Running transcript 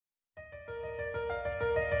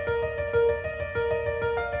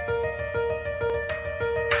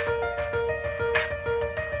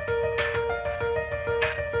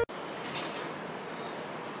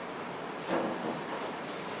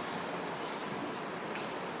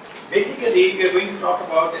Basically, we are going to talk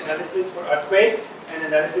about analysis for earthquake and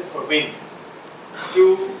analysis for wind,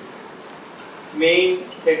 two main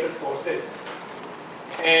lateral forces.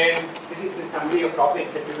 And this is the summary of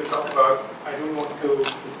topics that we will talk about. I don't want to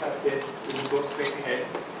discuss this, we will go straight ahead.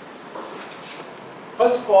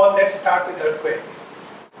 First of all, let's start with earthquake.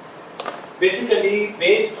 Basically,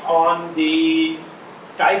 based on the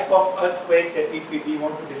type of earthquake that we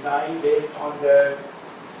want to design, based on the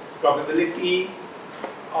probability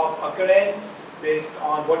of occurrence, based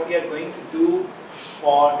on what we are going to do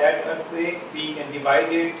for that earthquake, we can divide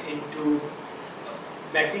it into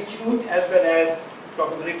magnitude as well as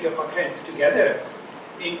probability of occurrence together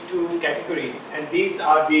into categories. And these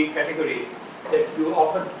are the categories that you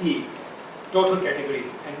often see, total categories,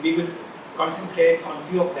 and we will concentrate on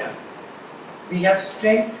few of them. We have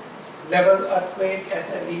strength level earthquake,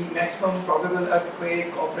 SLE, maximum probable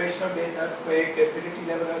earthquake, operational base earthquake, capability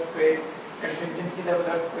level earthquake, contingency level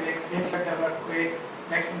earthquake, safe level earthquake,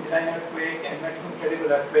 maximum design earthquake, and maximum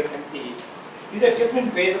credible earthquake, MCE. These are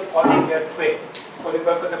different ways of calling the earthquake for the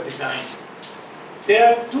purpose of design. There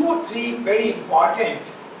are two or three very important,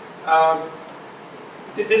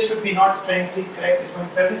 this should be not strength, please correct this one,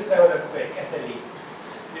 service level earthquake, SLE.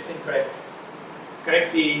 It's incorrect.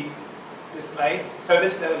 Correct this slide,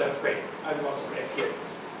 service level earthquake, I will also correct here,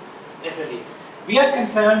 SLE. We are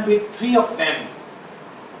concerned with three of them,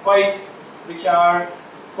 which are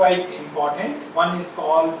quite important. One is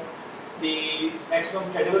called the maximum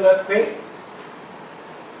credible earthquake.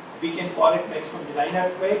 We can call it maximum design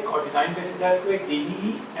earthquake or design basis earthquake,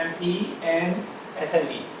 DBE, MCE, and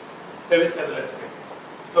SLE, service level earthquake.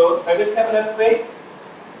 So service level earthquake,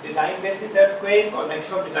 design basis earthquake or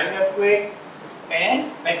maximum design earthquake,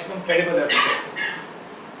 and maximum credible earthquake.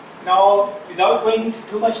 Now, without going into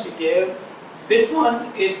too much detail, this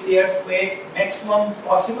one is the earthquake, maximum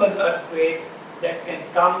possible earthquake that can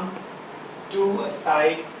come to a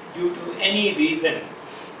site due to any reason,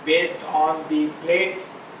 based on the plates,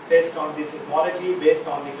 based on the seismology, based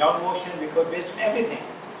on the ground motion, based on everything.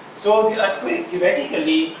 So the earthquake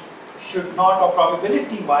theoretically should not, or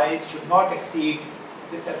probability wise, should not exceed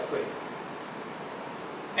this earthquake.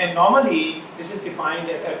 And normally this is defined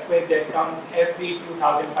as earthquake that comes every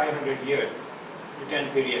 2,500 years, return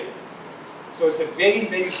period. So it's a very,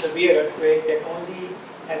 very severe earthquake that only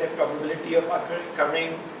has a probability of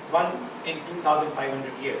occurring once in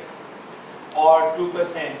 2,500 years, or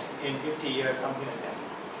 2% in 50 years, something like that.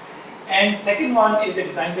 And second one is a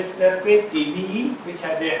design-based earthquake, DBE, which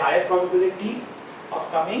has a higher probability of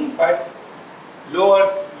coming, but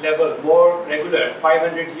lower level, more regular,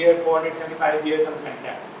 500 years, 475 years, something like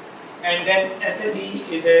that. And then SLE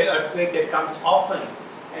is an earthquake that comes often,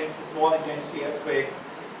 and it's a small intensity earthquake,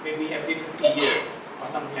 maybe every 50 years or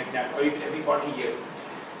something like that, or even every 40 years.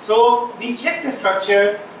 So we check the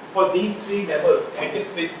structure for these three levels and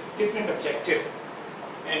with different objectives,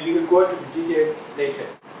 and we will go into the details later.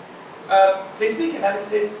 Seismic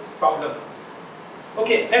analysis problem.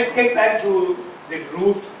 Okay, let's get back to the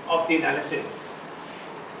root of the analysis.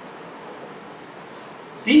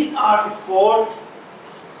 These are the four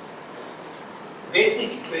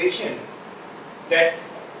basic equations that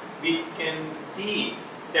we can see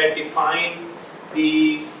that define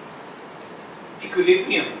the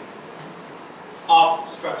equilibrium of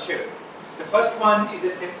structures. The first one is a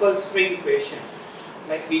simple string equation,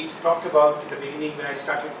 like we talked about at the beginning when I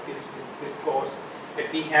started this course,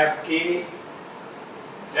 that we have K,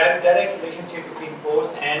 direct relationship between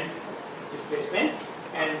force and displacement,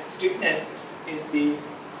 and stiffness is the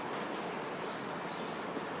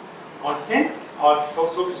constant, or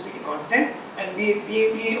so to speak, a constant. And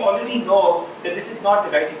we already know that this is not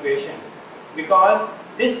the right equation, because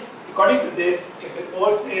this, according to this, if the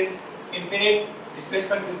force is infinite,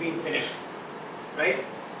 displacement will be infinite, right?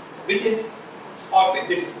 Which is, or if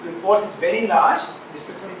the force is very large,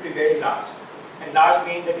 displacement will be very large. And large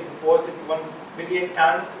means that if the force is 1 million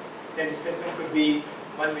tons, then displacement could be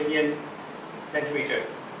 1 million centimeters,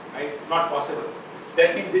 right? Not possible.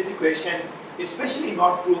 That means this equation is especially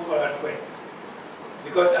not true for earthquake,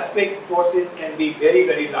 because earthquake forces can be very,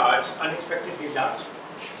 very large, unexpectedly large.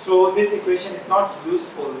 So this equation is not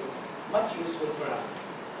useful, much useful for us.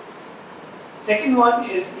 Second one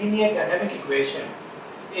is linear dynamic equation,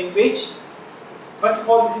 in which, first of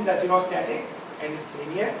all, this is, as you know, static and it's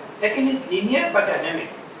linear. Second is linear but dynamic.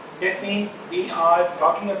 That means we are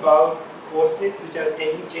talking about forces which are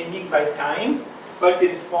changing by time, but the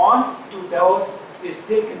response to those is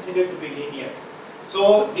still considered to be linear.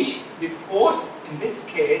 So the force in this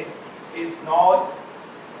case is now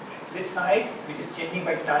this side, which is changing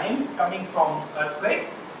by time, coming from earthquake,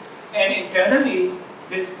 and internally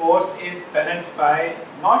this force is balanced by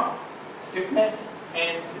not stiffness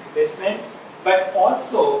and displacement, but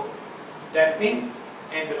also damping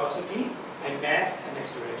and velocity and mass and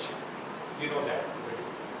acceleration. You know that already.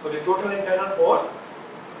 So the total internal force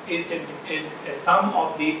is a sum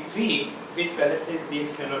of these three, which balances the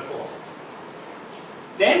external force.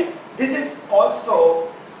 Then this is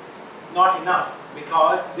also not enough,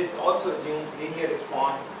 because this also assumes linear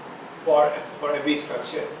response for every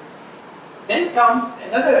structure. Then comes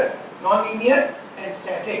another nonlinear and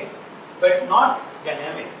static, but not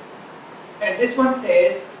dynamic. And this one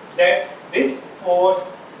says that this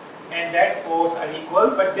force and that force are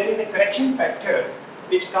equal, but there is a correction factor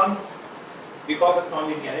which comes because of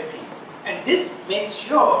nonlinearity. And this makes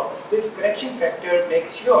sure, this correction factor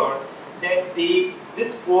makes sure that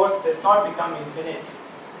this force does not become infinite.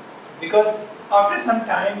 Because after some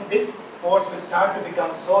time, this force will start to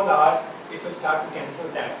become so large, it will start to cancel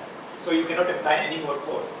that. So you cannot apply any more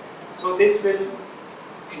force. So this will,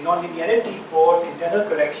 in nonlinearity force, internal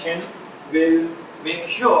correction will make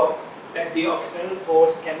sure that the external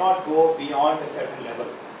force cannot go beyond a certain level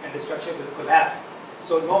and the structure will collapse.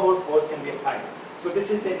 So no more force can be applied. So this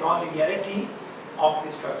is a nonlinearity of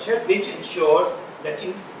the structure which ensures that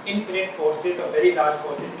infinite forces or very large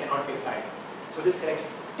forces cannot be applied. So this correction,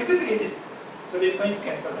 typically it is, so this is going to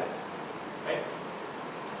cancel that, right?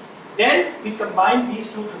 Then we combine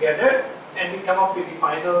these two together and we come up with the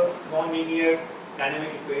final nonlinear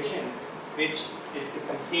dynamic equation, which is the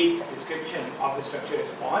complete description of the structure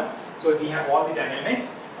response. So we have all the dynamics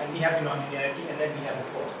and we have the nonlinearity and then we have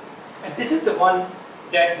the force. And this is the one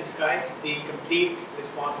that describes the complete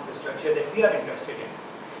response of the structure that we are interested in.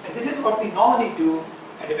 And this is what we normally do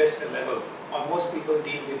at a Western level, or most people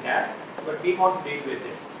deal with that, but we want to deal with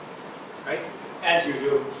this, right, as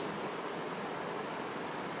usual.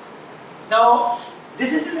 Now,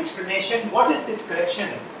 this is an explanation, what is this correction,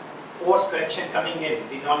 force correction coming in,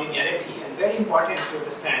 the nonlinearity, and very important to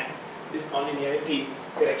understand this nonlinearity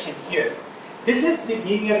correction here. This is the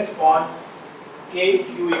linear response k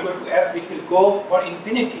q equal to f, which will go for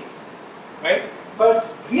infinity, right?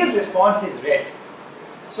 But real response is red.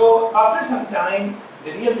 So after some time,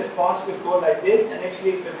 the real response will go like this, and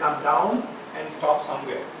actually it will come down and stop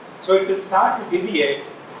somewhere. So it will start to deviate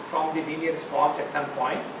from the linear response at some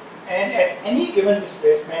point, and at any given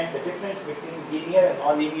displacement, the difference between linear and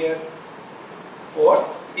nonlinear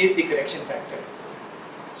force is the correction factor.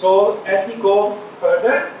 So as we go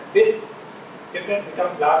further, this difference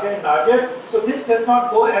becomes larger and larger. So this does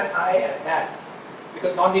not go as high as that,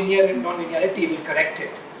 because nonlinearity will correct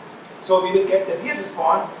it. So we will get the real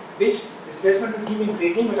response, which displacement will keep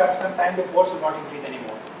increasing, but after some time the force will not increase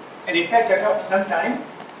anymore. And in fact, after some time,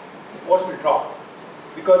 the force will drop,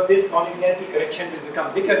 because this nonlinearity correction will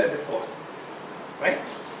become bigger than the force, right?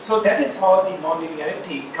 So that is how the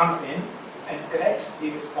nonlinearity comes in and corrects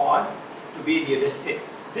the response to be realistic.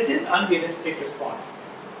 This is unrealistic response,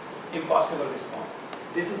 impossible response.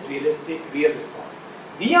 This is realistic, real response.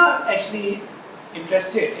 We are actually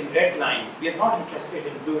interested in red line. We are not interested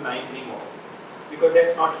in blue line anymore, because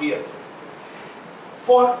that's not real.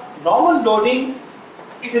 For normal loading,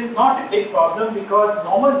 it is not a big problem, because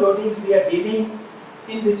normal loadings we are dealing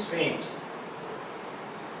in this range.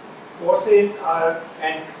 Forces are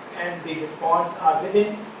and the response are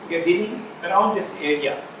within, we are dealing around this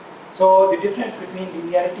area. So the difference between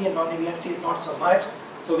linearity and nonlinearity is not so much,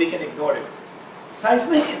 so we can ignore it.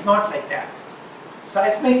 Seismic is not like that.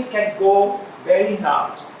 Seismic can go very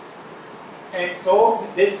large. And so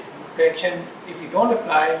this correction, if we don't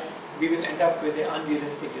apply, we will end up with an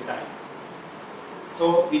unrealistic design.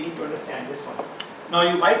 So we need to understand this one. Now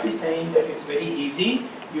you might be saying that it's very easy.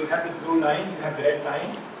 You have the blue line, you have the red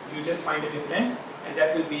line, you just find a difference, and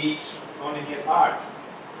that will be nonlinear part.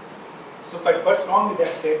 So, but what's wrong with that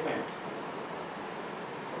statement?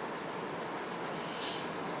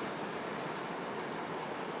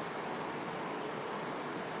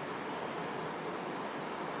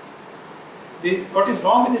 What is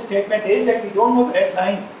wrong with this statement is that we don't know the red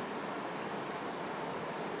line.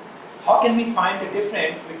 How can we find the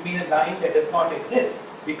difference between a line that does not exist?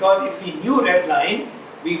 Because if we knew red line,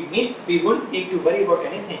 we wouldn't need to worry about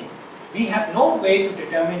anything. We have no way to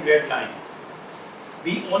determine red line.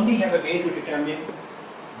 We only have a way to determine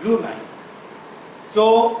blue line.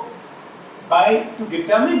 So, to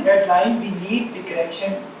determine red line, we need the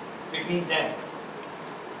correction between them.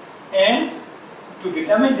 And to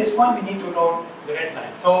determine this one, we need to know the red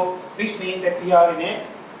line. So, which means that we are in a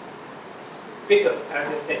pickle, as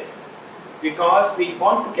I said, because we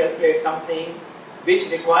want to calculate something which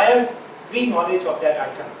requires pre-knowledge of that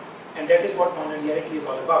item, and that is what nonlinearity is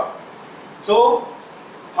all about. So,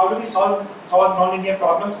 How do we solve nonlinear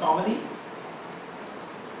problems normally?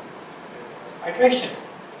 Iteration,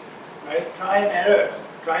 right? Try and error,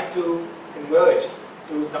 try to converge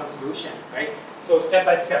to some solution, right? So step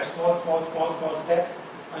by step, small steps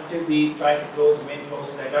until we try to remain close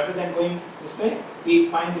to that. Rather than going this way, we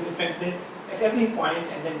find the differences at every point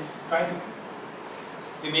and then try to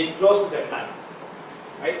remain close to that line,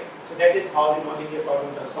 right? So that is how the nonlinear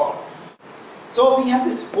problems are solved. So we have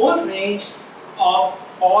this whole range of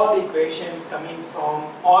all the equations coming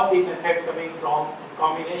from, all the methods coming from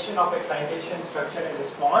combination of excitation, structure and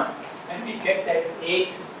response, and we get that 8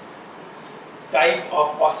 type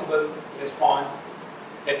of possible response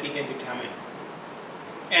that we can determine.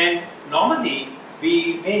 And normally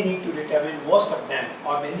we may need to determine most of them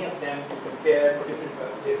or many of them to compare for different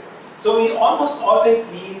purposes. So we almost always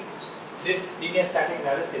need this linear static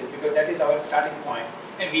analysis because that is our starting point,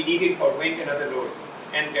 and we need it for wind and other loads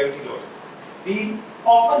and gravity loads. We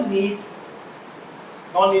often need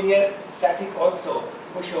nonlinear static also,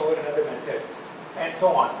 push over another method, and so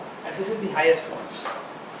on. And this is the highest one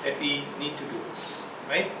that we need to do,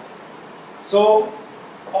 right? So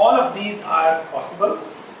all of these are possible,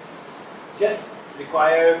 just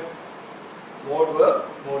require more work,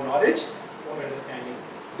 more knowledge, more understanding.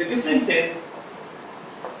 The difference is,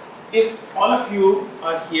 if all of you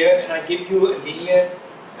are here and I give you a linear,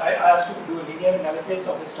 I ask you to do a linear analysis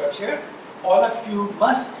of a structure, all of you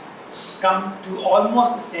must come to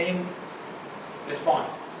almost the same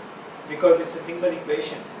response because it's a single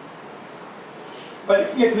equation. But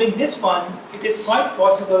if we are doing this one, it is quite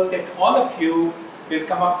possible that all of you will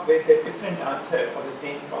come up with a different answer for the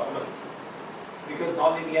same problem because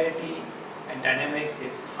nonlinearity and dynamics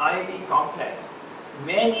is highly complex.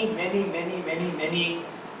 Many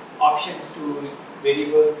options to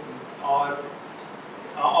variables or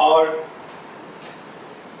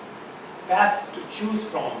paths to choose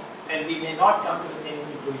from, and we may not come to the same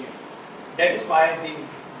conclusion. That is why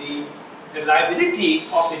the reliability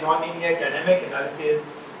of the nonlinear dynamic analysis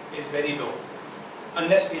is very low,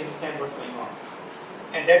 unless we understand what's going on.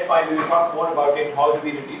 And that's why we will talk more about it, how do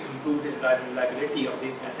we improve the reliability of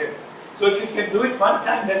these methods. So if you can do it one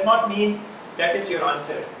time does not mean that is your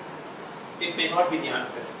answer. It may not be the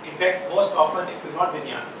answer. In fact, most often it will not be the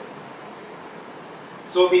answer.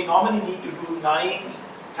 So we normally need to do 9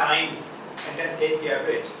 times and then take the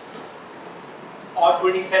average, or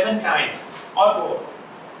 27 times or more.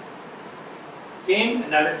 Same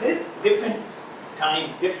analysis, different time,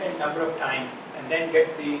 different number of times, and then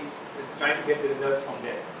try to get the results from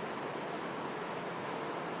there.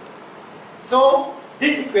 So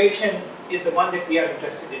this equation is the one that we are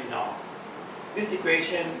interested in now. This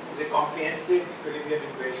equation is a comprehensive equilibrium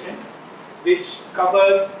equation which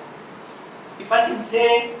covers, if I can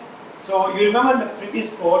say, so you remember in the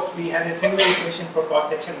previous course we had a similar equation for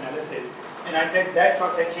cross-section analysis, and I said that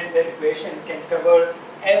cross-section, that equation can cover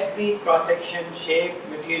every cross-section, shape,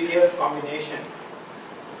 material, combination,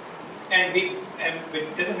 and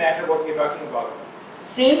it doesn't matter what we're talking about.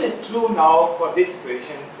 Same is true now for this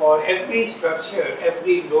equation. For every structure,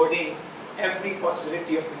 every loading, every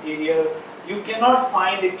possibility of material, you cannot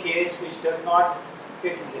find a case which does not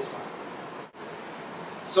fit in this one.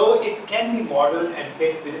 So it can be modeled and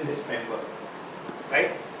fit within this framework,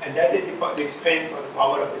 right? And that is the strength or the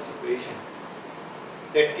power of this equation.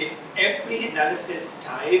 That every analysis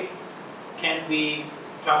type can be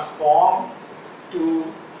transformed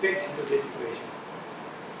to fit into this equation.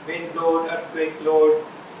 Wind load, earthquake load,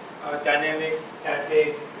 dynamics,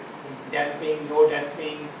 static, damping, no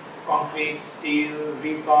damping, concrete, steel,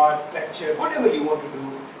 rebars, fracture, whatever you want to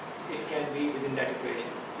do, it can be within that equation.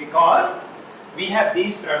 Because we have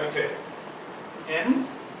these parameters M,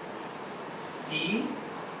 C,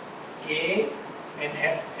 K, and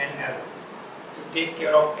F and L to take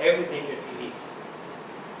care of everything that we need.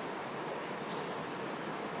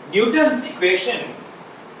 Newton's equation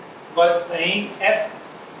was saying F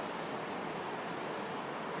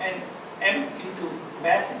and M into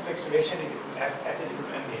mass into acceleration is equal to F is equal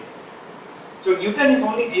to ma. So Newton is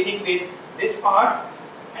only dealing with this part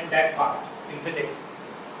and that part in physics,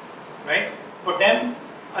 right? For them,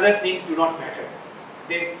 other things do not matter.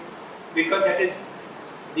 Because that is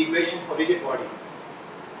the equation for rigid bodies.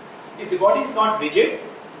 If the body is not rigid,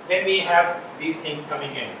 then we have these things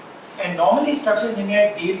coming in. And normally structural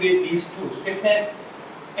engineers deal with these two, stiffness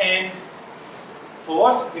and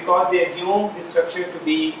force, because they assume the structure to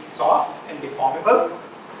be soft and deformable.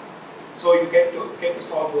 So you get to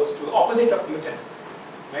solve those two, opposite of Newton,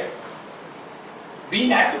 right? We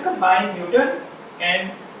have to combine Newton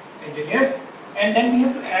and engineers, and then we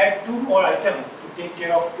have to add 2 more items to take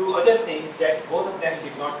care of 2 other things that both of them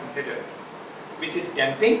did not consider. which is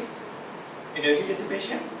damping, energy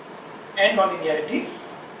dissipation, and nonlinearity,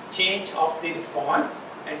 change of the response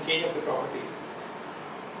and change of the properties,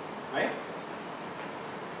 right?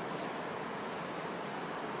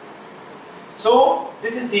 So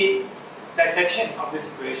this is the dissection of this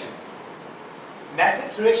equation. Mass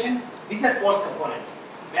acceleration, these are force components.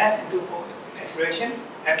 Mass into acceleration,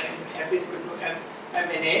 F is equal to m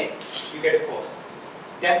and a, you get a force.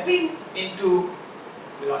 Damping into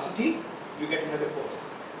velocity, you get another force.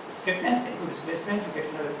 Stiffness into displacement, you get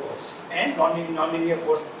another force. And nonlinear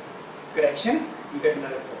force correction, you get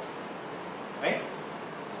another force. Right?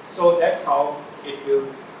 So that's how it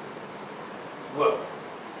will work.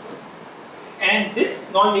 And this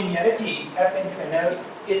nonlinearity, F into NL,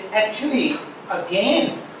 is actually,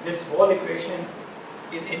 again, this whole equation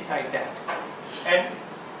is inside that and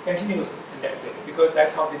continues in that way, because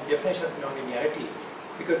that's how the definition of nonlinearity,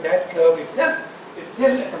 because that curve itself is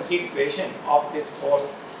still a complete equation of this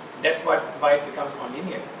force. That's why it becomes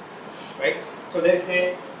nonlinear, right? So there is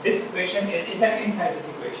this equation is inside this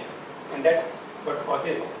equation, and that's what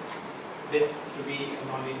causes this to be a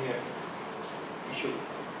nonlinear issue.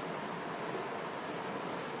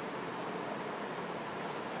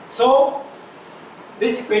 So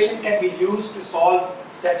this equation can be used to solve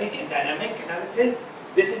static and dynamic analysis.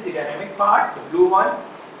 This is the dynamic part, the blue one,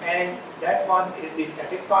 and that one is the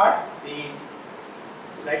static part, the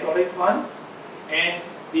light orange one. And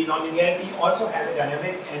the nonlinearity also has a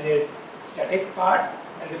dynamic and a static part,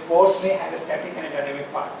 and the force may have a static and a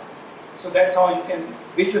dynamic part. So that's how you can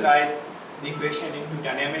visualize the equation into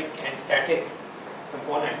dynamic and static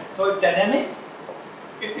components. So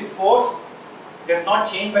if the force does not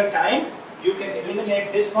change by time, you can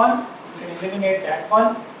eliminate this one, you can eliminate that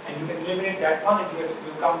one, and you can eliminate that one, and you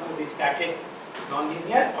come to the static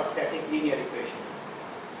nonlinear or static linear equation,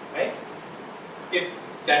 right? If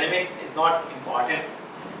dynamics is not important,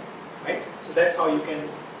 right? So that's how you can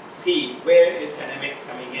see where is dynamics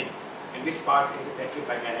coming in and which part is affected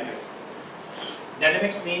by dynamics.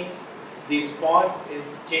 Dynamics means the response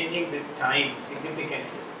is changing with time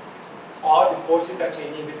significantly, or the forces are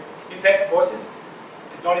changing with, in fact, forces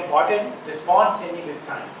is not important, response changing with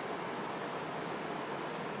time.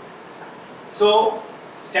 So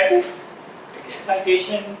static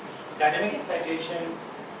excitation, dynamic excitation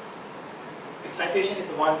is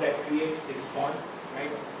the one that creates the response,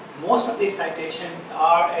 right? Most of the excitations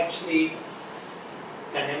are actually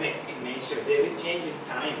dynamic in nature. They will change in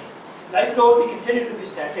time. Light load we consider to be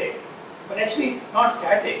static, but actually it's not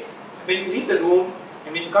static. When you leave the room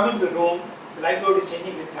and when you come into the room, the light load is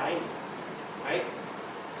changing with time, right?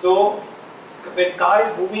 So when car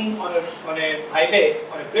is moving on a highway,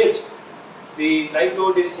 on a bridge, the light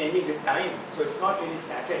load is changing with time, so it's not really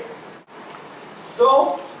static.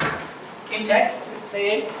 So in that,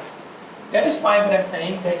 say, that is why when I'm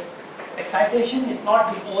saying that excitation is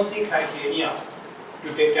not the only criteria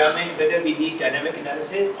to determine whether we need dynamic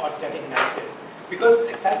analysis or static analysis, because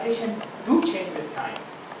excitation do change with time.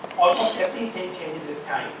 Almost everything changes with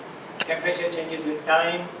time. Temperature changes with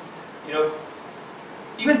time,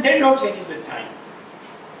 even dead load changes with time.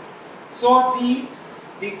 So the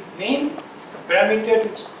main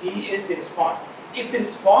parameter to see is the response. If the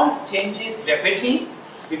response changes rapidly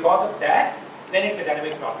because of that, then it's a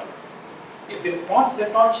dynamic problem. If the response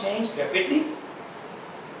does not change rapidly,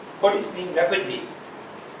 what is mean rapidly?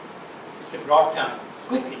 It's a broad term.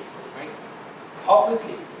 Quickly, right? How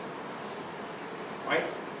quickly? Right?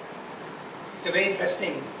 It's a very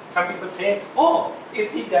interesting. Some people say, oh,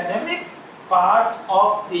 if the dynamic part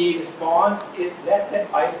of the response is less than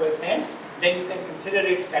 5%, then you can consider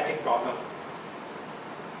it static problem.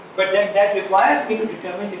 But then that requires me to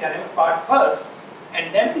determine the dynamic part first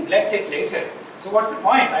and then neglect it later. So what's the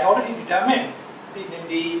point? I already determined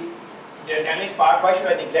the dynamic part. Why should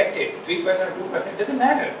I neglect it? 3% or 2%, doesn't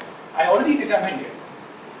matter. I already determined it.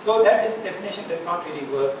 So that definition does not really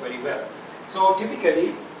work very well. So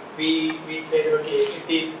typically we say that, okay, if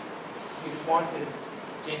the response is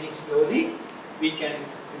changing slowly, we can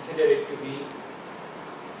consider it to be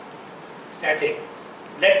static.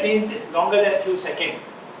 That means it's longer than a few seconds.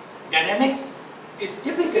 Dynamics is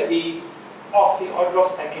typically of the order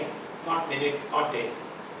of seconds, not minutes, not days.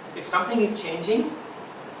 If something is changing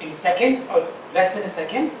in seconds or less than a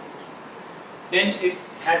second, then it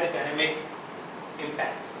has a dynamic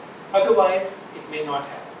impact. Otherwise, it may not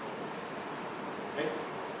have. Right?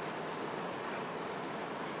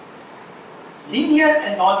 Linear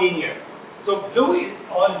and non-linear. So blue is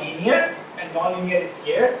all linear and non-linear is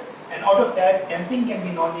here. And out of that, damping can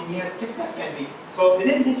be non-linear, stiffness can be. So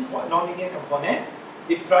within this non-linear component,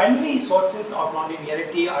 the primary sources of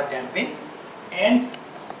non-linearity are damping and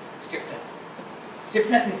stiffness.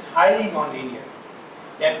 Stiffness is highly nonlinear.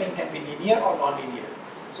 Damping can be linear or nonlinear.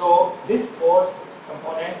 So this force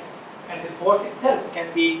component and the force itself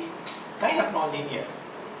can be kind of nonlinear.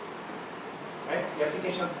 Right? The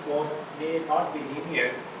application of force may not be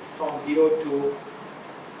linear from 0 to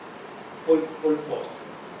full force.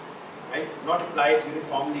 Right? Not applied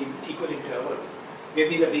uniformly in equal intervals.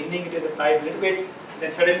 Maybe in the beginning it is applied a little bit,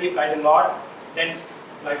 then suddenly applied a lot, then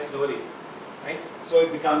applied slowly. Right? So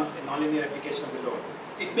it becomes a nonlinear application of the load.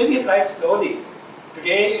 It may be applied slowly.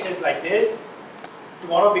 Today it is like this,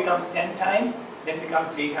 tomorrow becomes 10 times, then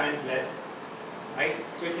becomes 3 times less. Right?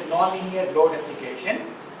 So it's a nonlinear load application,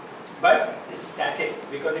 but it's static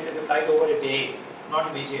because it is applied over a day,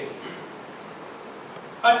 not immediately.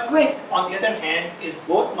 Earthquake, on the other hand, is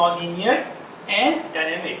both nonlinear and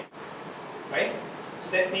dynamic. Right?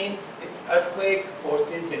 So that means its earthquake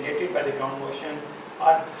forces generated by the ground motions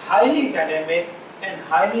are highly dynamic and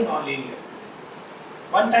highly nonlinear.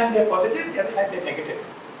 One time they are positive, the other side they are negative.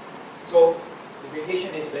 So the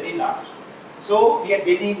variation is very large. So when we are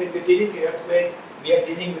dealing with earthquake, we are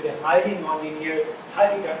dealing with a highly nonlinear,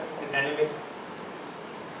 highly dynamic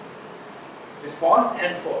response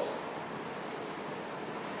and force.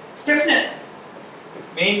 Stiffness,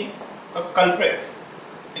 the main culprit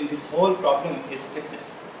in this whole problem is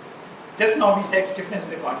stiffness. Just now we said stiffness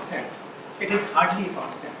is a constant. It is hardly a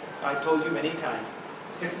constant. I told you many times,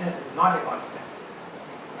 stiffness is not a constant.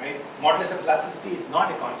 Right? Modulus of elasticity is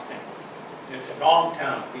not a constant. It's a wrong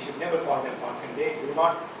term. We should never call them constant. They do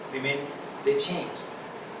not remain, they change.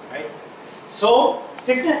 Right? So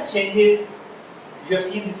stiffness changes. You have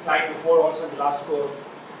seen this slide before also in the last course.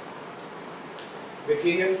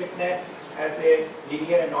 Material stiffness has a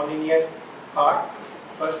linear and nonlinear part.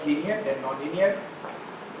 First linear, then nonlinear.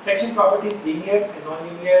 Section properties linear and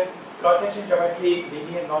nonlinear. Cross-section geometry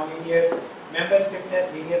linear, nonlinear. Member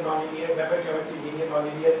stiffness linear, nonlinear. Member geometry linear,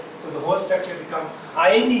 nonlinear. So the whole structure becomes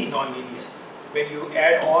highly nonlinear when you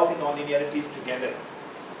add all the nonlinearities together.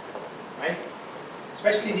 Right?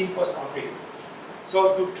 Especially reinforced concrete.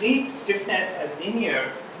 So to treat stiffness as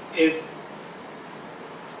linear is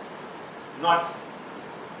not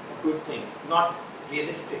a good thing, not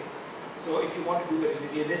realistic. So if you want to do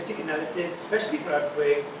a realistic analysis, especially for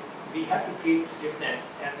earthquake, we have to treat stiffness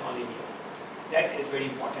as nonlinear. That is very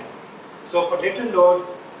important. So for lateral loads,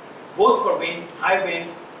 both for wind, high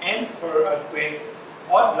winds, and for earthquake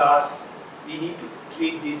or blast, we need to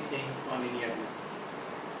treat these things nonlinearly.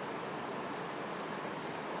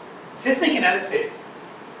 Seismic analysis.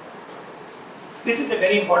 This is a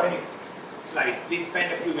very important slide. Please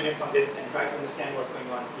spend a few minutes on this and try to understand what's going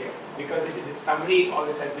on here, because this is the summary of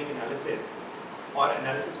the seismic analysis or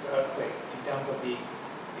analysis for earthquake in terms of the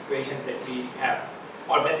equations that we have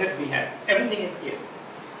or methods we have. Everything is here.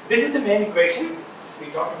 This is the main equation. We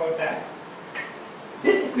talked about that.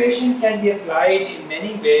 This equation can be applied in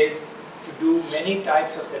many ways to do many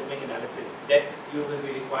types of seismic analysis that you will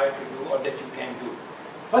be required to do or that you can do.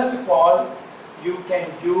 First of all, you can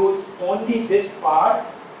use only this part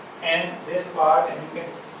and this part, and you can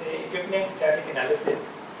say equivalent static analysis,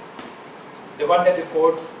 the one that the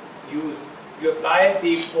codes use. You apply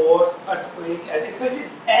the force earthquake as if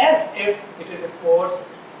it is a force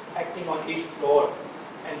acting on each floor,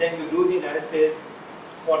 and then you do the analysis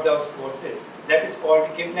for those forces. That is called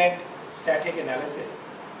equivalent static analysis.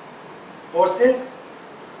 Forces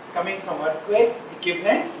coming from earthquake,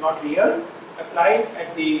 equivalent, not real, applied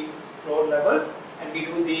at the floor levels, and we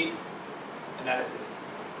do the analysis.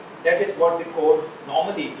 That is what the codes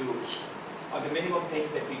normally do, or the minimum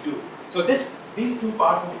things that we do. So these two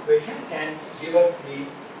parts of the equation can give us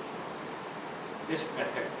this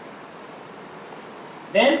method.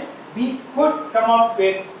 Then we could come up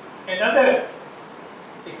with another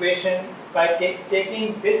equation by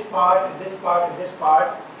taking this part and this part and this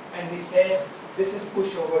part, and we say this is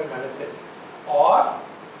pushover analysis or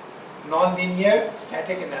nonlinear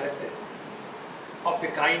static analysis of the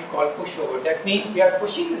kind called pushover. That means we are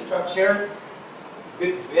pushing the structure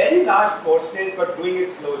with very large forces but doing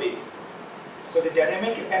it slowly. So the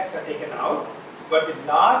dynamic effects are taken out, but the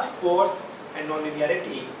large force and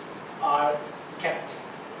nonlinearity are kept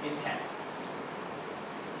intact.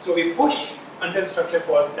 So we push until structure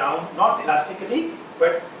falls down, not elastically,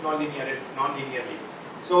 but non-linearly.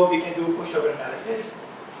 So we can do pushover analysis.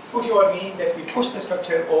 Pushover means that we push the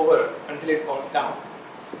structure over until it falls down,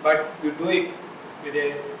 but you do it with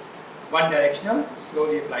a one-directional,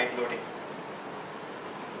 slowly applied loading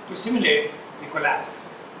to simulate the collapse.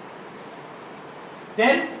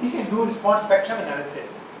 Then we can do response spectrum analysis.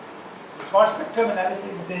 Response spectrum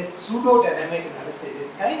analysis is a pseudo-dynamic analysis.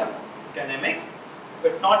 It's kind of dynamic,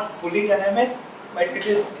 but not fully dynamic, but it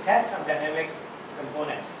has some dynamic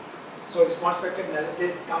components. So response vector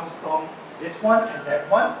analysis comes from this one and that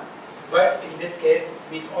one, but in this case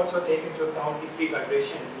we also take into account the free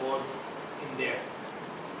vibration modes in there.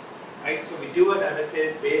 Right? So we do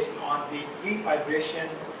analysis based on the free vibration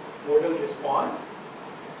modal response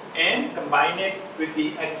and combine it with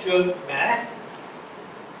the actual mass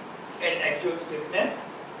and actual stiffness,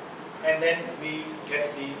 and then we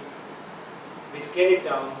scale it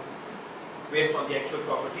down based on the actual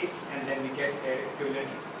properties, and then we get a equivalent,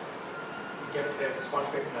 we get a response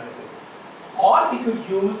vector analysis. Or we could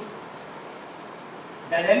use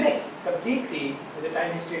dynamics completely with the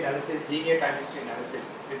time history analysis, linear time history analysis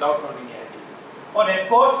without nonlinearity. Or of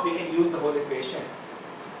course we can use the whole equation,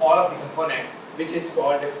 all of the components, which is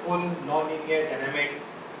called a full nonlinear dynamic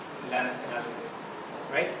analysis,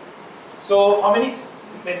 right? So how many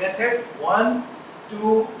methods? 1,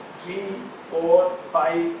 2, 3, 4,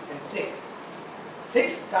 5 and 6.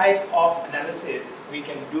 6 type of analysis we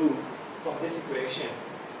can do from this equation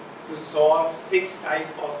to solve 6 type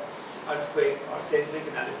of earthquake or seismic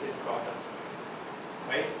analysis problems,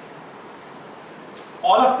 right?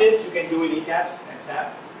 All of this you can do in ETAPS and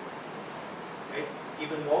SAP, right?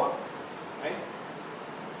 Even more, right?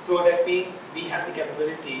 So that means we have the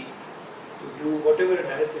capability to do whatever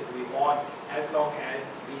analysis we want as long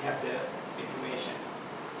as we have the information.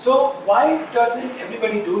 So why doesn't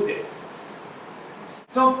everybody do this?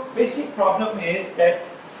 So basic problem is that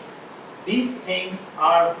these things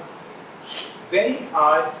are very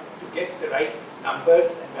hard to get the right numbers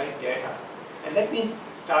and right data. And let me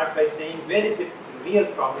start by saying where is the real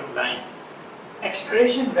problem lying.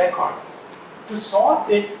 Acceleration records. To solve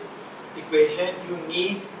this equation you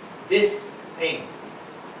need this thing,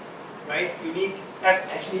 right? You need F,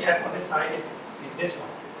 actually F on this side is this one.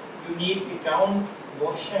 You need the ground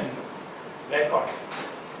motion record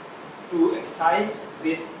to excite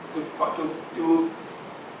this, to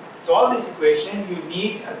solve this equation. You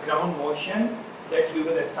need a ground motion that you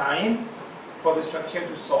will assign for the structure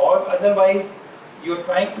to solve. Otherwise you're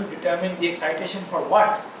trying to determine the excitation for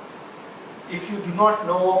what? If you do not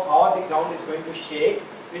know how the ground is going to shake,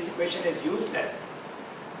 this equation is useless,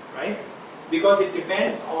 right? Because it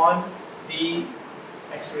depends on the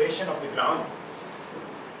acceleration of the ground.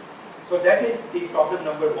 So that is the problem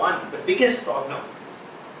number one, the biggest problem,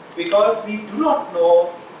 because we do not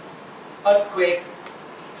know earthquake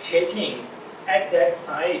shaking at that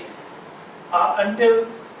site until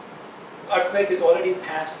earthquake is already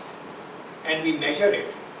passed and we measure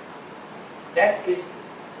it. That is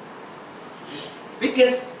the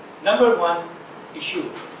biggest number one issue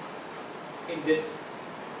in this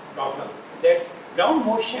problem, that ground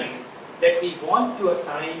motion that we want to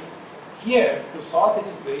assign here to solve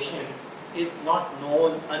this equation is not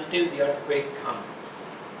known until the earthquake comes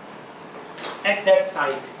at that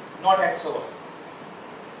site, not at source.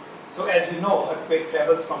 So as you know, earthquake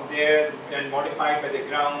travels from there and modified by the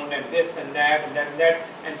ground and this and that and that and that,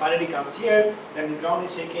 and finally comes here, then the ground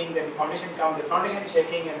is shaking, then the foundation comes, the foundation is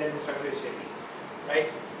shaking, and then the structure is shaking, right?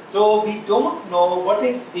 So we don't know what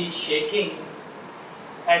is the shaking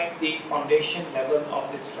at the foundation level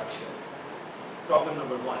of this structure. Problem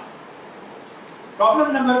number one.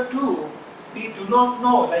 Problem number two, we do not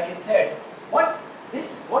know, like I said, what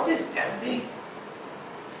is damping?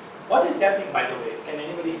 What is damping, by the way? Can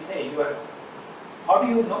anybody say? How do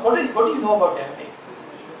you know? What do you know about damping?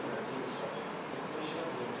 Dissipation of energy in the structure. Dissipation of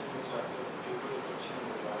energy in the structure due to the friction in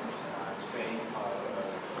the joints and strain or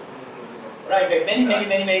Right.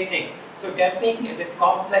 Many things. So damping is a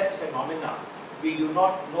complex phenomenon. We do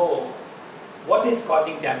not know what is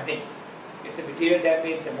causing damping. It's a material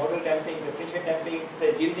damping, it's a modal damping, it's a friction damping, it's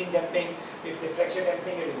a yielding damping, it's a fracture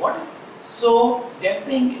damping, it is what? So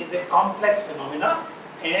damping is a complex phenomenon,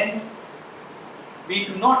 and we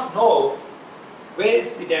do not know where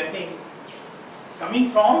is the damping coming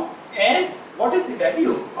from and what is the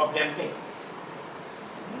value of damping.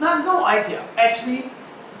 No idea. Actually,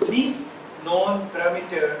 least known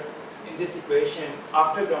parameter in this equation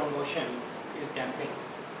after ground motion is damping.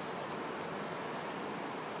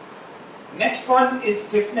 Next one is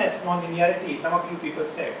stiffness, nonlinearity. Some of you people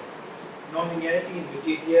said nonlinearity in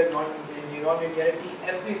material, nonlinearity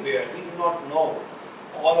everywhere. We do not know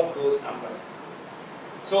all of those numbers.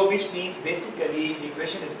 So which means basically the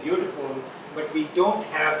equation is beautiful, but we don't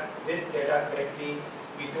have this data correctly.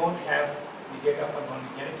 We don't have the data for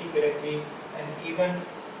nonlinearity correctly, and even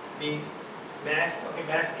the mass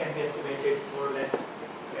can be estimated more or less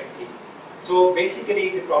correctly. So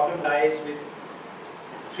basically the problem lies with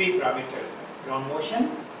three parameters: ground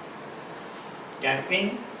motion,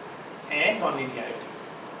 damping, and nonlinearity.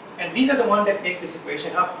 And these are the ones that make this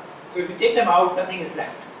equation up. So if you take them out, nothing is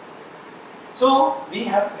left. So we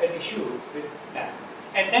have an issue with that.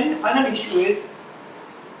 And then the final issue is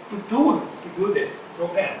to tools to do this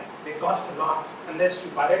program. They cost a lot unless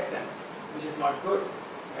you pirate them, which is not good,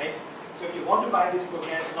 right? So if you want to buy these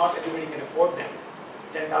programs, not everybody can afford them.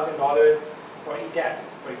 $10,000 for ETABS,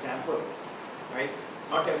 for example, right?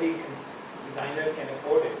 Not every designer can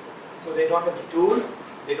afford it. So they don't have the tools,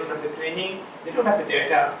 they don't have the training, they don't have the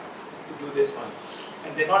data to do this one.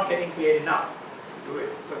 And they're not getting paid enough to do it.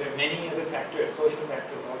 So there are many other factors, social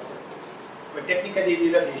factors also. But technically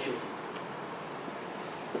these are the issues.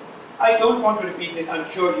 I don't want to repeat this, I'm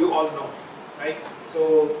sure you all know, right?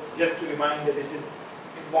 So just to remind that this is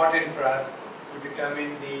important for us to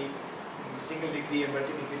determine the single degree and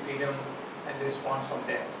multi-degree freedom and the response from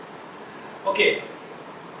there. Okay,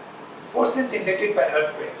 forces generated by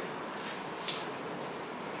earthquake.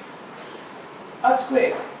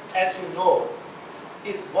 Earthquake, as you know,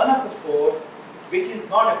 is one of the force which is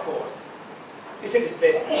not a force, it's a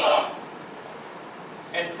displacement.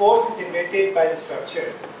 And force is generated by the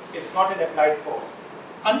structure, it's not an applied force.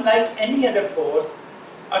 Unlike any other force,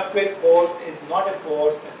 earthquake force is not a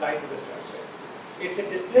force applied to the structure. It's a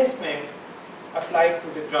displacement applied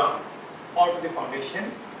to the ground or to the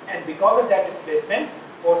foundation, and because of that displacement,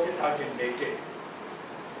 forces are generated.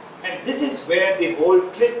 And this is where the whole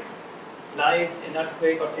trick lies in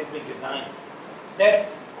earthquake or seismic design, that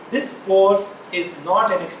this force is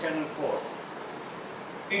not an external force.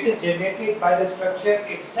 It is generated by the structure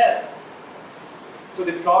itself. So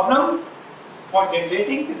the problem for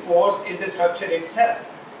generating the force is the structure itself,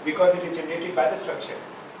 because it is generated by the structure.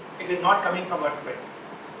 It is not coming from earthquake.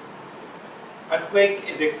 Earthquake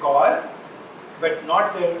is a cause, but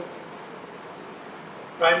not the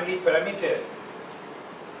primary parameter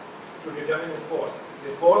to determine the force.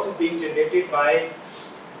 The force is being generated by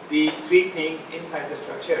the three things inside the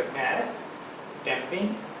structure: mass,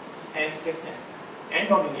 damping, and stiffness, and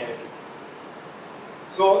nonlinearity.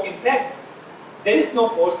 So in fact, there is no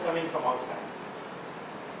force coming from outside.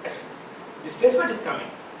 Displacement is coming.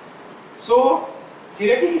 So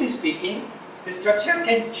theoretically speaking, the structure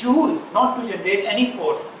can choose not to generate any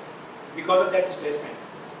force because of that displacement.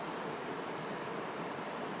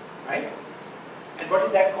 Right? And what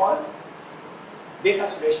is that called? Base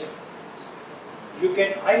isolation. You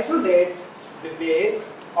can isolate the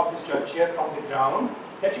base of the structure from the ground,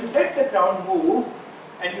 that you let the ground move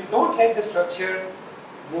and you don't let the structure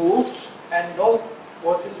move, and no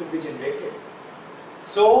forces will be generated.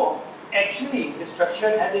 So actually the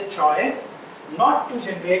structure has a choice not to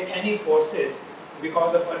generate any forces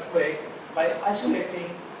because of earthquake by isolating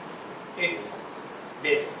its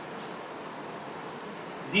base.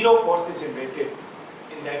 Zero force is generated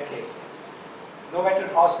in that case, no matter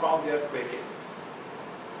how strong the earthquake is.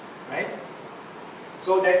 Right?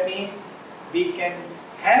 So that means we can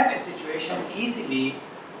have a situation easily,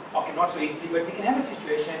 okay, not so easily, but we can have a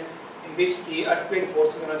situation in which the earthquake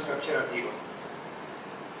forces on a structure are zero.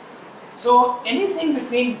 So anything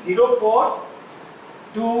between zero force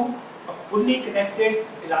to a fully connected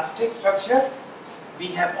elastic structure, we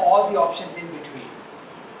have all the options in between.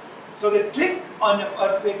 So the trick on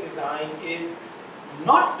earthquake design is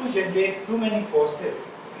not to generate too many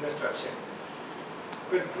forces in the structure.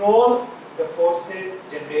 Control the forces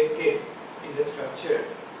generated in the structure.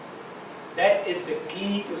 That is the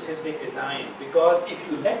key to seismic design, because if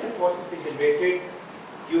you let the forces be generated,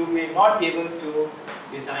 you may not be able to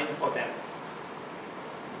design for them.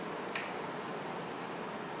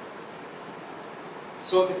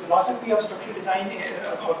 So the philosophy of structural design,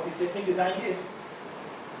 of the seismic design, is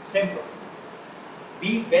simple.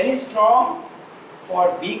 Be very strong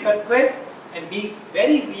for weak earthquake and be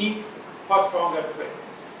very weak for strong earthquake.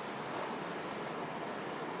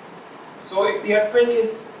 So if the earthquake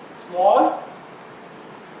is small,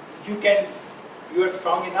 you are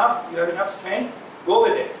strong enough, you have enough strength, go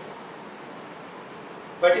with it.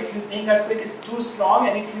 But if you think earthquake is too strong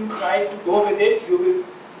and if you try to go with it, you will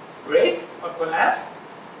break or collapse,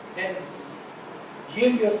 then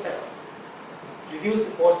yield yourself, reduce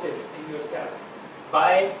the forces in yourself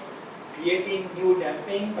by creating new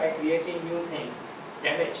damping, by creating new things,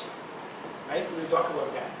 damage, right? We will talk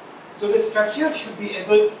about that. So the structure should be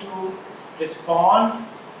able to respond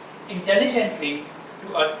intelligently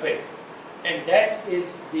to earthquake, and that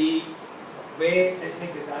is the way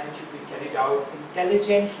seismic design should be carried out: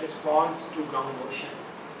 intelligent response to ground motion.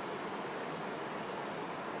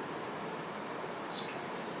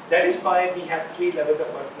 That is why we have three levels of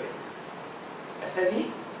earthquakes: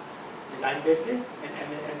 SLE, design basis, and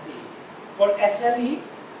MCE. For SLE,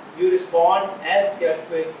 you respond as the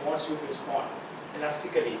earthquake wants you to respond,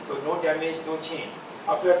 elastically, so no damage, no change.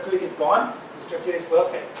 After earthquake is gone, the structure is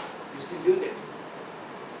perfect. you still use it.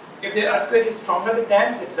 If the earthquake is stronger than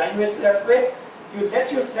that, it's a design vessel earthquake, you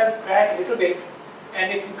let yourself crack a little bit,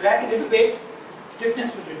 and if you crack a little bit,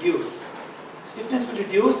 stiffness will reduce. Stiffness will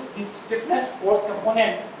reduce, the stiffness force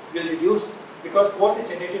component will reduce because force is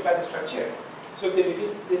generated by the structure. So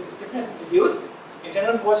if the stiffness is reduced,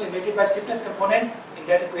 internal force generated by stiffness component in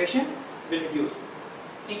that equation will reduce.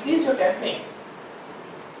 Increase your damping.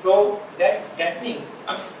 So that damping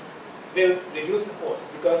will reduce the force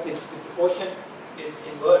because the proportion is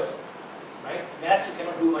inverse, right? Mass you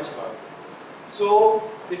cannot do much about. So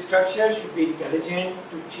the structure should be intelligent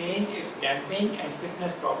to change its damping and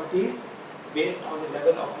stiffness properties based on the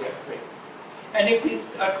level of the earthquake. And if this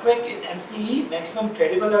earthquake is MCE, maximum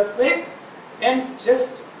credible earthquake, then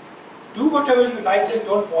just do whatever you like, just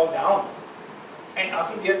don't fall down. And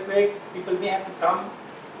after the earthquake, people may have to come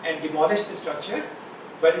and demolish the structure,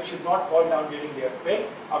 but it should not fall down during the earthquake.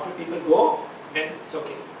 After people go, then it's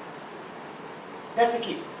okay. That's the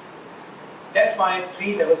key. That's why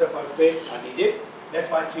 3 levels of earthquakes are needed.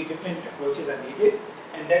 That's why 3 different approaches are needed.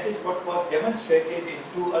 And that is what was demonstrated in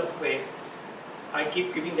 2 earthquakes. I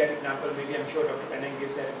keep giving that example, maybe I'm sure Dr. Penning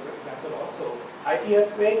gives that example also. Haiti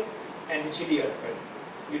earthquake and the Chile earthquake.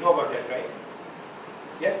 You know about that, right?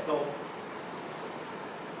 Yes, no?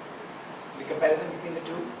 The comparison between the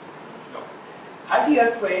 2? No. Haiti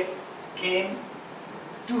earthquake came,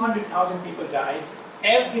 200,000 people died,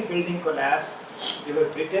 every building collapsed, they were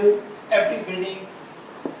brittle, every building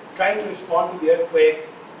tried to respond to the earthquake.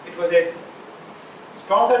 It was a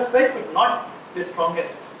strong earthquake, but not the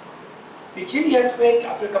strongest. The Chile earthquake,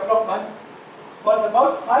 after a couple of months, was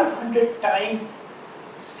about 500 times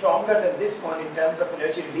stronger than this one in terms of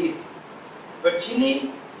energy release. But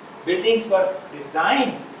Chile buildings were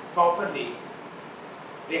designed properly.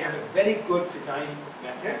 They have a very good design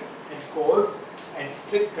methods and codes and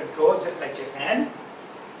strict control, just like Japan.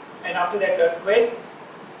 And after that earthquake,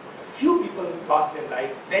 few people lost their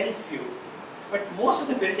life, very few. But most of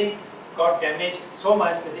the buildings got damaged so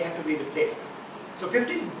much that they had to be replaced. So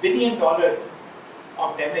 $15 billion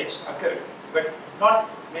of damage occurred, but not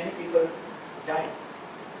many people died.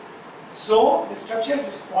 So the structures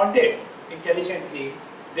responded intelligently.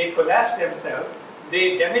 They collapsed themselves,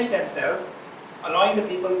 they damaged themselves, allowing the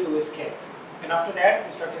people to escape. And after that,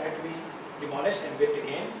 the structure had to be demolished and built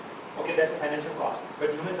again. Okay, that's a financial cost,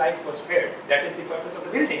 but human life was spared. That is the purpose of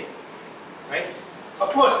the building, right? Of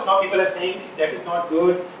course, now people are saying that is not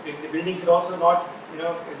good. If the building should also not,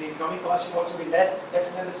 the economic cost should also be less. That's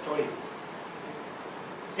another story.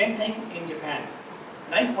 Same thing in Japan,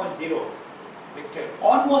 9.0 Richter,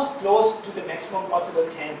 almost close to the maximum possible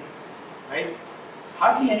 10, right?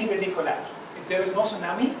 Hardly any building collapsed. If there was no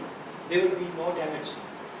tsunami, there would be no damage.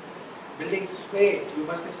 Buildings swayed, you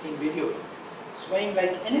must have seen videos, swaying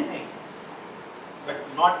like anything, but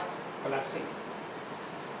not collapsing,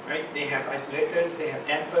 right? They have isolators, they have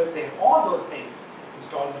dampers, they have all those things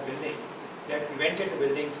installed in the buildings that prevented the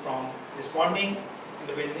buildings from responding in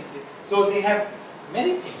the building. So they have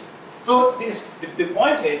many things. So the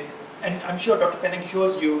point is, and I'm sure Dr. Penning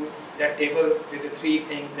shows you that table with the 3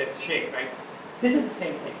 things that shake, right? This is the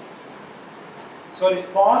same thing. So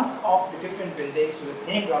response of the different buildings to the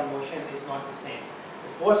same ground motion is not the same.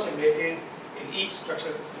 The force generated in each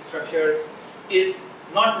structure is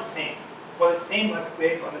not the same for the same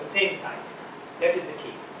earthquake on the same site. That is the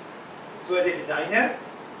key. So as a designer,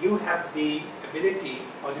 you have the ability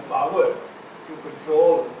or the power to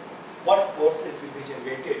control what forces will be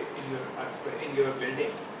generated in your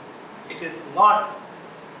building. It is not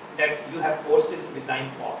that you have forces to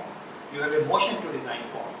design for. You have a motion to design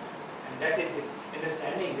for. And that is the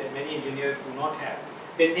understanding that many engineers do not have.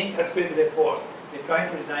 They think earthquake is a force. They're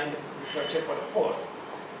trying to design the structure for a force.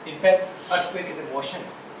 In fact, earthquake is a motion.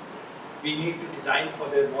 We need to design for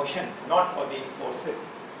the motion, not for the forces.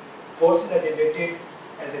 Forces are generated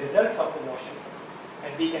as a result of the motion,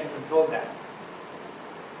 and we can control that.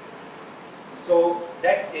 So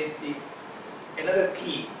that is another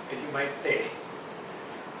key, as you might say,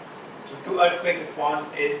 to earthquake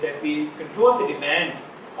response is that we control the demand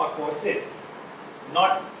of forces,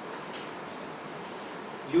 not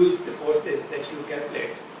use the forces that you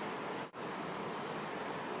calculate.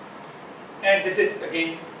 And this is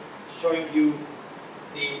again showing you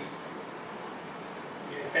the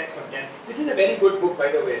effects of them. This is a very good book,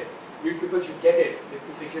 by the way. You people should get it. The 2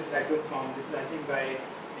 pictures that I took from this is, I think, by an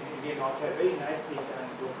Indian author. Very nicely done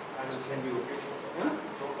book. I will tell you. Huh?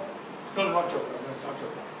 No, not Chopra. No, it's not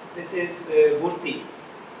Chopra. This is Murthy,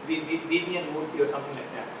 Vivian Murthy or something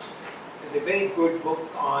like that. It's a very good book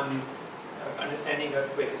on understanding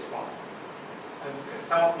earthquake response. And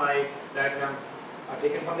some of my diagrams are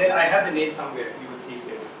taken from there. I have the name somewhere. You will see it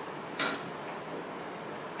later.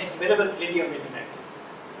 It's available freely on the internet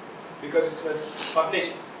because it was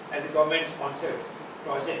published as a government-sponsored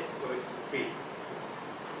project, so it's free.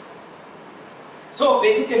 So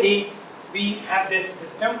basically, we have this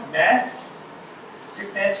system: mass,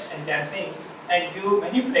 stiffness, and damping, and you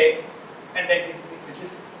manipulate, and then this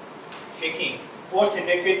is shaking. Force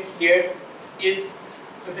generated here is,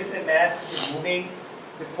 so this is a mass which is moving.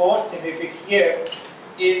 The force generated here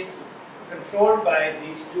is controlled by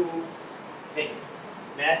these two things: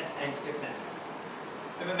 mass and stiffness.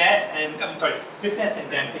 Stiffness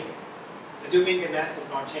and damping, assuming the mass does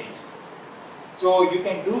not change. So you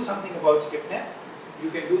can do something about stiffness,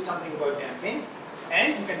 you can do something about damping,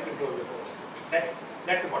 and you can control the force.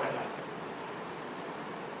 That's the bottom line.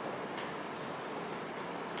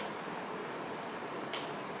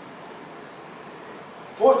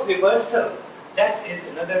 Force reversal, that is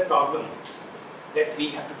another problem that we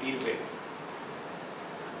have to deal with.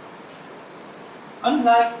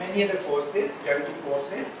 Unlike many other forces, gravity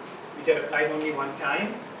forces, which are applied only one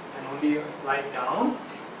time and only applied down,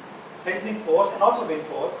 seismic force and also wind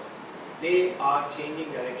force, they are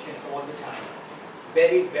changing direction all the time,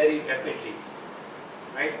 very, very rapidly,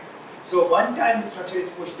 right? So one time the structure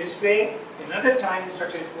is pushed this way, another time the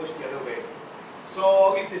structure is pushed the other way.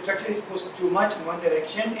 So if the structure is pushed too much in one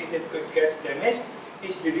direction, it gets damaged.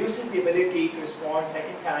 It reduces the ability to respond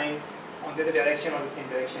second time on the other direction or the same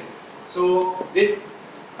direction. So this,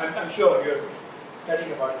 I'm sure you're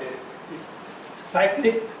studying about this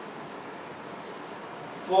cyclic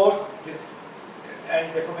force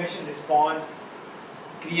and deformation response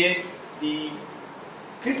creates the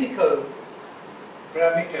critical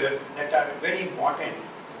parameters that are very important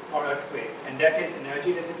for earthquake, and that is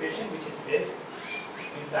energy dissipation, which is this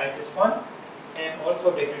inside this one, and also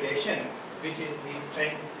degradation, which is the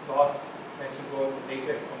strength loss that you go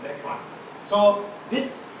later from that one. So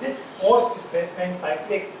this force displacement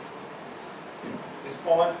cyclic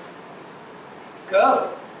response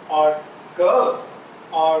curve or curves,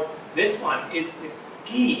 or this one is the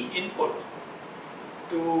key input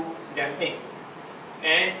to damping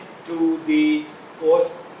and to the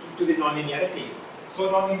force, to the nonlinearity. So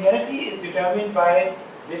nonlinearity is determined by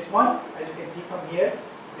this one, as you can see from here.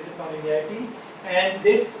 This is nonlinearity, and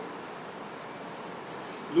this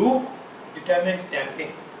loop determines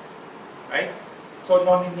damping, right? So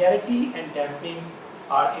nonlinearity and damping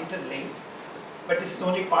are interlinked, but this is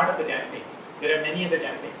only part of the damping. There are many other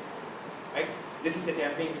dampings, right? This is the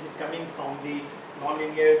damping which is coming from the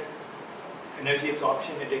nonlinear energy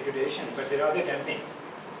absorption and degradation, but there are other dampings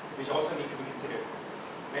which also need to be considered,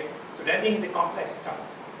 right? So damping is a complex stuff,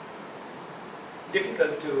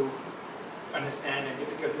 difficult to understand and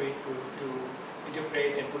difficult to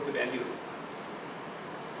interpret and put the values.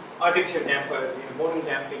 Artificial dampers, modal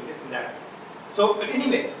damping, this and that. So, but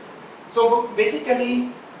anyway, so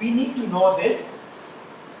basically we need to know this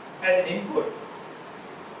as an input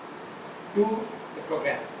to the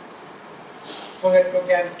program. So that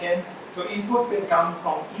program can, so input will come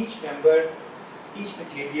from each member, each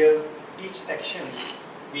material, each section.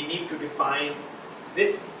 We need to define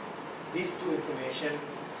these two information,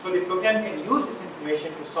 so the program can use this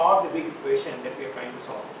information to solve the big equation that we are trying to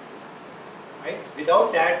solve, right?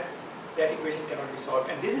 Without that, that equation cannot be solved,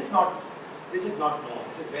 and this is not known.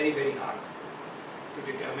 This is very, very hard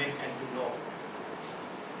to determine and to know,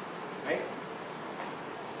 right?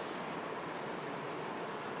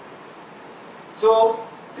 So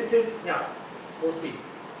this is Murthy.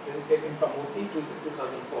 This is taken from Murthy to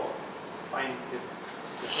 2004. Find this.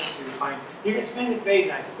 He explains it very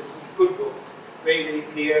nice. It's a good book, very, very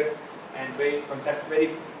clear and very concept, very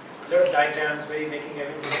lot of diagrams, making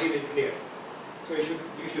everything very clear. So you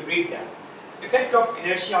should read that. Effect of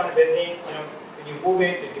inertia on a building. When you move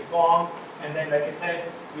it, it deforms, and then, like I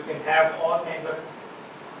said, you can have all kinds of.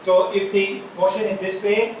 So if the motion is this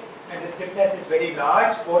way and the stiffness is very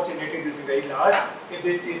large, force generated will be very large. If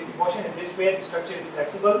the motion is this way, the structure is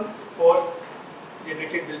flexible, force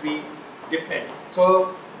generated will be different.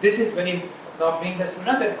 So this is when it now brings us to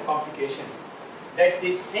another complication, that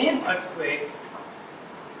the same earthquake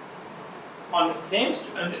on the same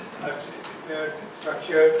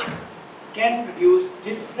structure can produce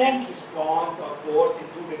different response or force in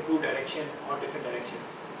two directions or different directions,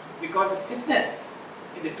 because the stiffness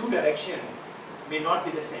in the two directions may not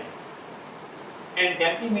be the same, and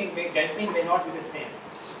damping may not be the same.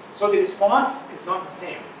 So the response is not the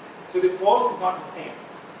same. So the force is not the same.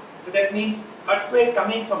 So that means earthquake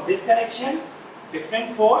coming from this direction,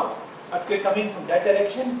 different force. Earthquake coming from that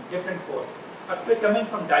direction, different force. Earthquake coming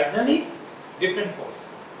from diagonally, different force.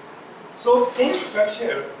 So same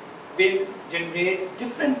structure will generate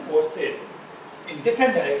different forces in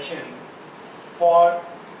different directions for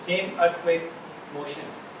same earthquake motion,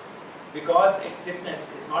 because its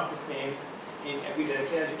stiffness is not the same in every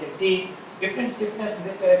direction. As you can see, different stiffness in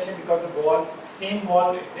this direction because the wall, same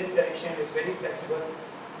wall in this direction is very flexible.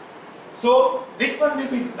 So which one will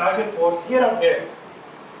be larger force, here or there?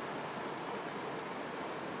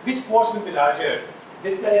 Which force will be larger,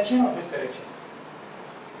 this direction or this direction?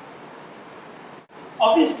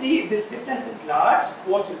 Obviously, if the stiffness is large,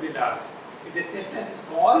 force will be large. If the stiffness is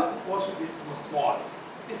small, the force will be small.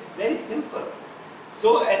 It's very simple.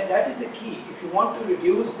 So, and that is the key. If you want to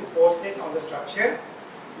reduce the forces on the structure,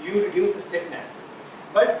 you reduce the stiffness.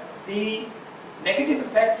 But the negative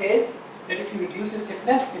effect is that if you reduce the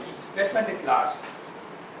stiffness, the displacement is large.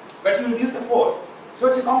 But you reduce the force. So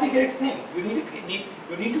it's a complicated thing. You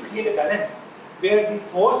need to create a balance where the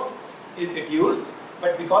force is reduced,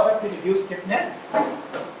 but because of the reduced stiffness,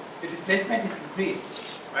 the displacement is increased,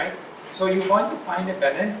 right? So you want to find a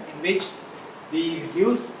balance in which the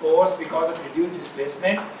reduced force because of reduced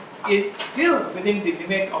displacement is still within the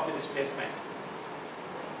limit of the displacement.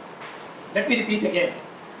 Let me repeat again.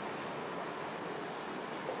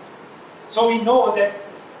 So we know that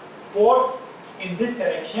force in this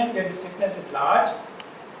direction where the stiffness is large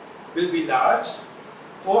will be large.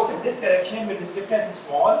 Force in this direction where the stiffness is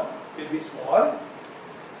small will be small.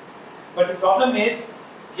 But the problem is,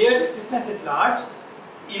 here the stiffness is large,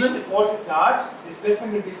 even the force is large,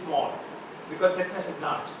 displacement will be small because stiffness is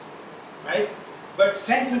large, right? But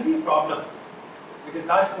strength will be a problem because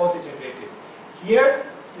large force is generated. Here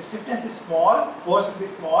the stiffness is small, force will be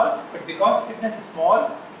small, but because stiffness is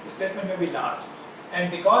small, displacement will be large.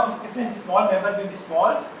 And because the stiffness is small, member will be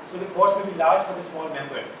small, so the force will be large for the small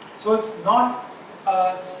member. So it's not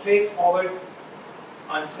a straightforward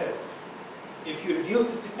answer. If you reduce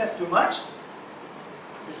the stiffness too much,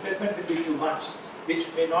 displacement will be too much,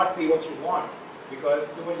 which may not be what you want, because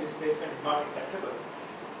too much displacement is not acceptable.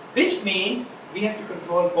 Which means we have to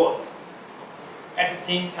control both at the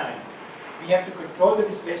same time. We have to control the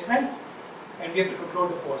displacements and we have to control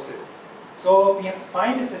the forces. So we have to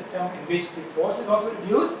find a system in which the force is also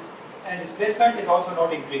reduced and displacement is also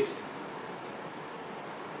not increased.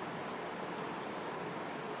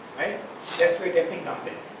 Right? That's where damping comes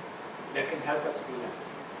in. That can help us do that.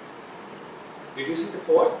 Reduces the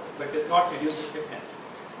force but does not reduce the stiffness.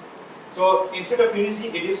 So instead of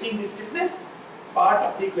reducing the stiffness part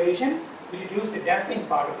of the equation, we reduce the damping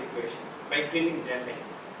part of the equation by increasing the damping.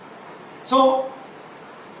 So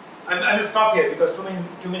I will stop here because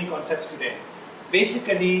too many concepts today.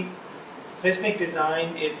 Basically, seismic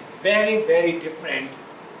design is very, very different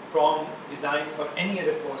from design for any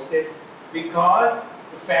other forces because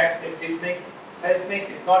the fact that seismic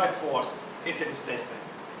is not a force, it's a displacement.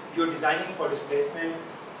 You're designing for displacement,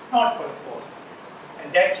 not for a force.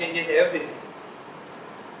 And that changes everything.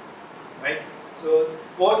 Right? So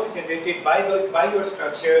force is generated by your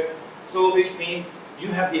structure, so which means you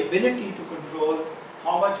have the ability to control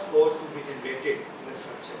how much force will be generated in the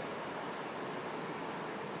structure.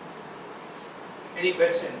 Any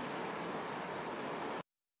questions?